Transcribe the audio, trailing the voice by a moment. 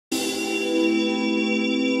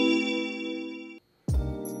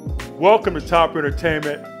Welcome to Top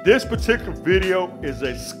Entertainment. This particular video is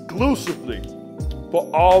exclusively for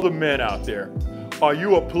all the men out there. Are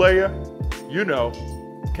you a player? You know,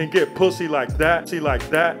 can get pussy like that, see like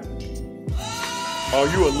that? Are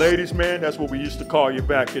you a ladies man? That's what we used to call you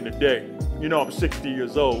back in the day. You know, I'm 60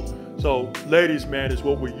 years old, so ladies man is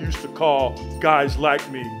what we used to call guys like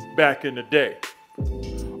me back in the day.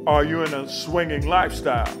 Are you in a swinging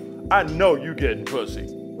lifestyle? I know you getting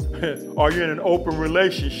pussy. Are you in an open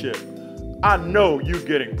relationship? I know you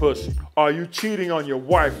getting pussy. Are you cheating on your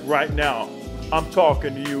wife right now? I'm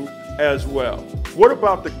talking to you as well. What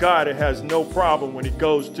about the guy that has no problem when he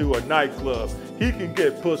goes to a nightclub? He can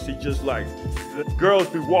get pussy just like the girls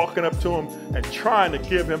be walking up to him and trying to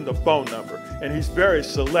give him the phone number. And he's very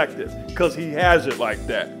selective because he has it like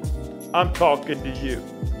that. I'm talking to you.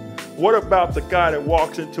 What about the guy that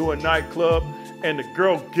walks into a nightclub and the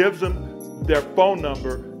girl gives him their phone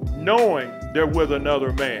number knowing they're with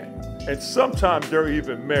another man? And sometimes they're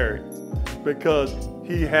even married because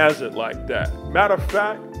he has it like that. Matter of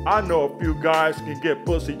fact, I know a few guys can get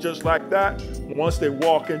pussy just like that once they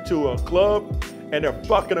walk into a club and they're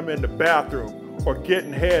fucking them in the bathroom or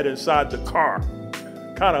getting head inside the car.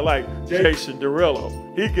 Kind of like Jason Derulo.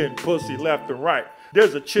 He getting pussy left and right.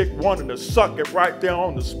 There's a chick wanting to suck it right there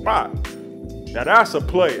on the spot. Now that's a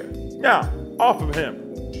player. Now, off of him.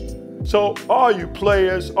 So all you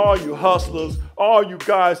players, all you hustlers, all you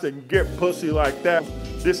guys that can get pussy like that,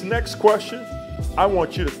 this next question, I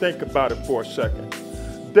want you to think about it for a second.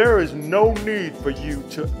 There is no need for you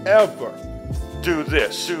to ever do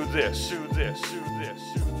this, do this, do this, do this,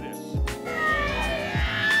 do this.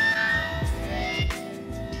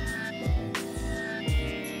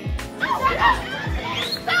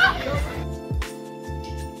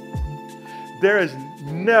 There is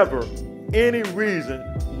never any reason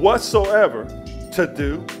whatsoever to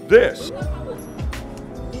do this.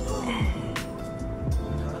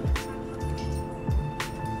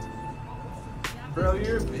 Bro,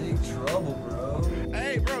 you're in big trouble, bro.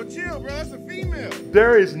 Hey, bro, chill, bro. That's a female.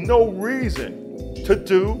 There is no reason to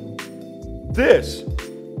do this.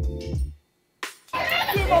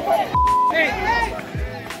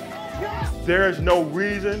 There is no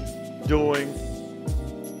reason doing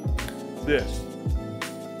this.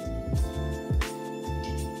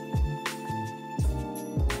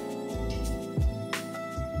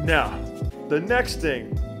 Now, the next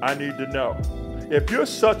thing I need to know, if you're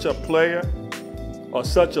such a player or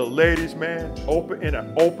such a ladies man, in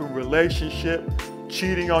an open relationship,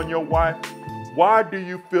 cheating on your wife, why do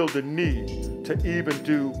you feel the need to even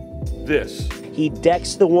do this? He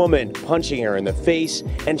decks the woman, punching her in the face,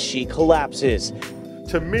 and she collapses.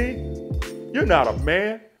 To me, you're not a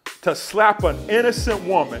man to slap an innocent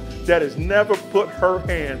woman that has never put her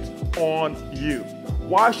hands on you.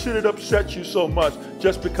 Why should it upset you so much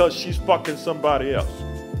just because she's fucking somebody else?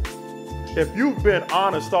 If you've been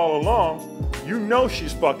honest all along, you know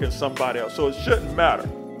she's fucking somebody else, so it shouldn't matter.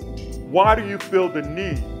 Why do you feel the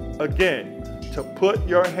need, again, to put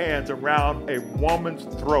your hands around a woman's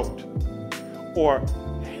throat or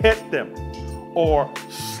hit them or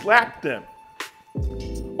slap them?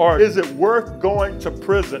 Or is it worth going to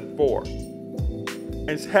prison for?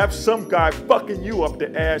 And have some guy fucking you up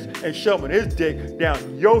the ass and shoving his dick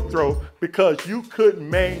down your throat because you couldn't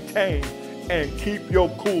maintain and keep your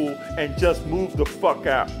cool and just move the fuck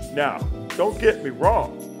out. Now, don't get me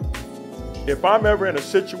wrong. If I'm ever in a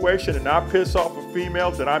situation and I piss off a female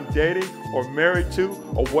that I'm dating or married to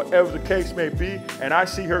or whatever the case may be, and I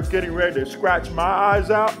see her getting ready to scratch my eyes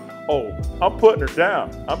out, oh, I'm putting her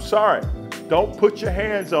down. I'm sorry. Don't put your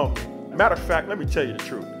hands on me. Matter of fact, let me tell you the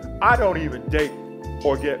truth. I don't even date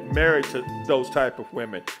or get married to those type of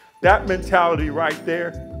women. That mentality right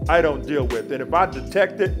there, I don't deal with. And if I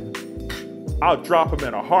detect it, I'll drop them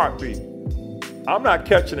in a heartbeat. I'm not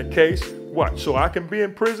catching a case. What, so I can be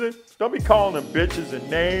in prison? Don't be calling them bitches and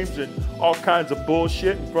names and all kinds of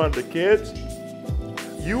bullshit in front of the kids.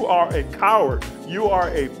 You are a coward. You are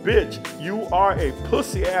a bitch. You are a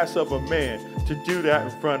pussy ass of a man to do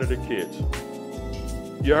that in front of the kids.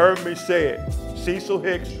 You heard me say it. Cecil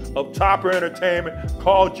Hicks of Topper Entertainment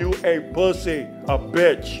called you a pussy, a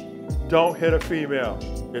bitch. Don't hit a female.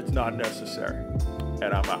 It's not necessary. And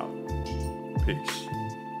I'm out. Peace.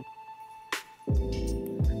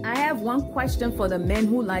 I have one question for the men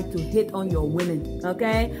who like to hit on your women,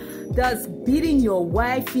 okay? Does beating your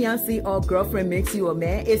wife, fiancé, or girlfriend makes you a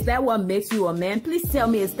man? Is that what makes you a man? Please tell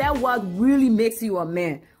me, is that what really makes you a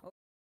man?